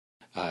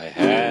I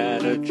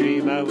had a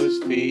dream I was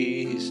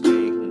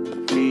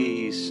feasting,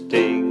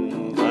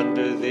 feasting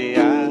under the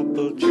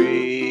apple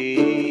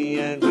tree.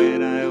 And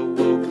when I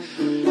awoke,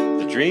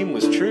 the dream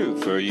was true,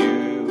 for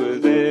you were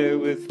there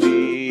with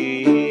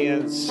me.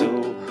 And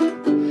so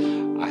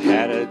I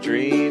had a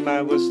dream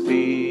I was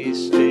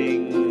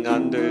feasting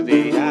under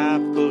the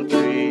apple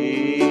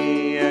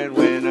tree. And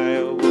when I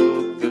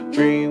awoke, the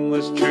dream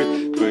was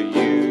true, for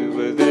you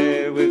were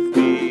there with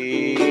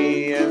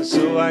me. And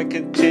so I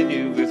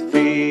continue with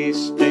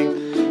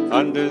feasting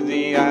under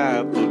the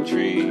apple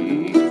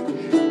tree,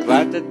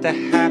 glad that the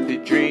happy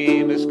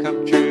dream has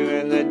come true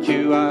and that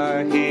you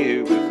are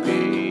here with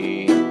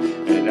me.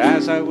 And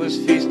as I was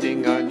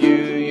feasting on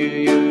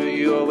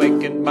you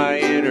awakened my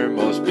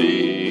innermost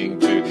being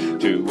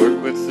to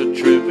work with the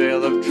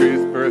travail of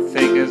truth,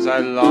 birthing as I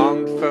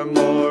longed for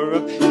more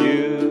of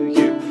you.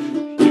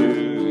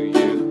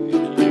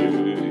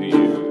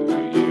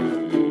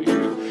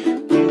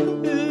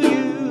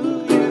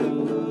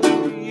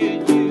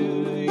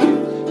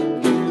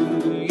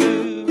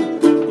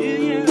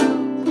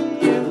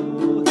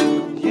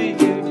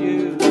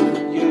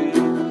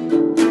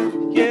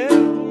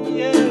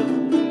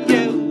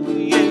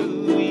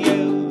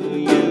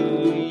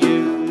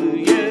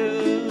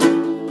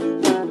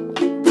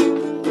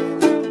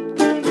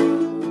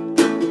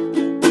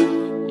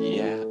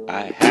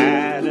 I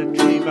had a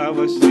dream I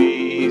was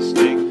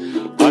feasting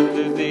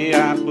under the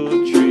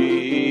apple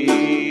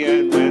tree.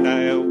 And when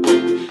I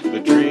awoke,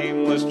 the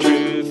dream was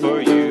true,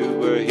 for you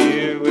were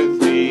here with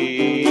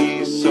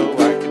me. So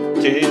I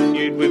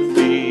continued with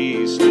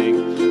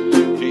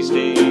feasting,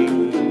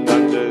 feasting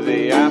under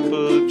the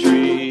apple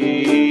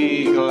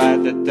tree,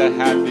 glad that the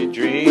happy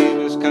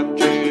dream has come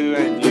true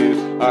and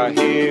you are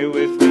here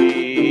with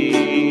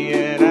me.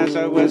 And as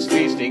I was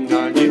feasting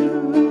on you,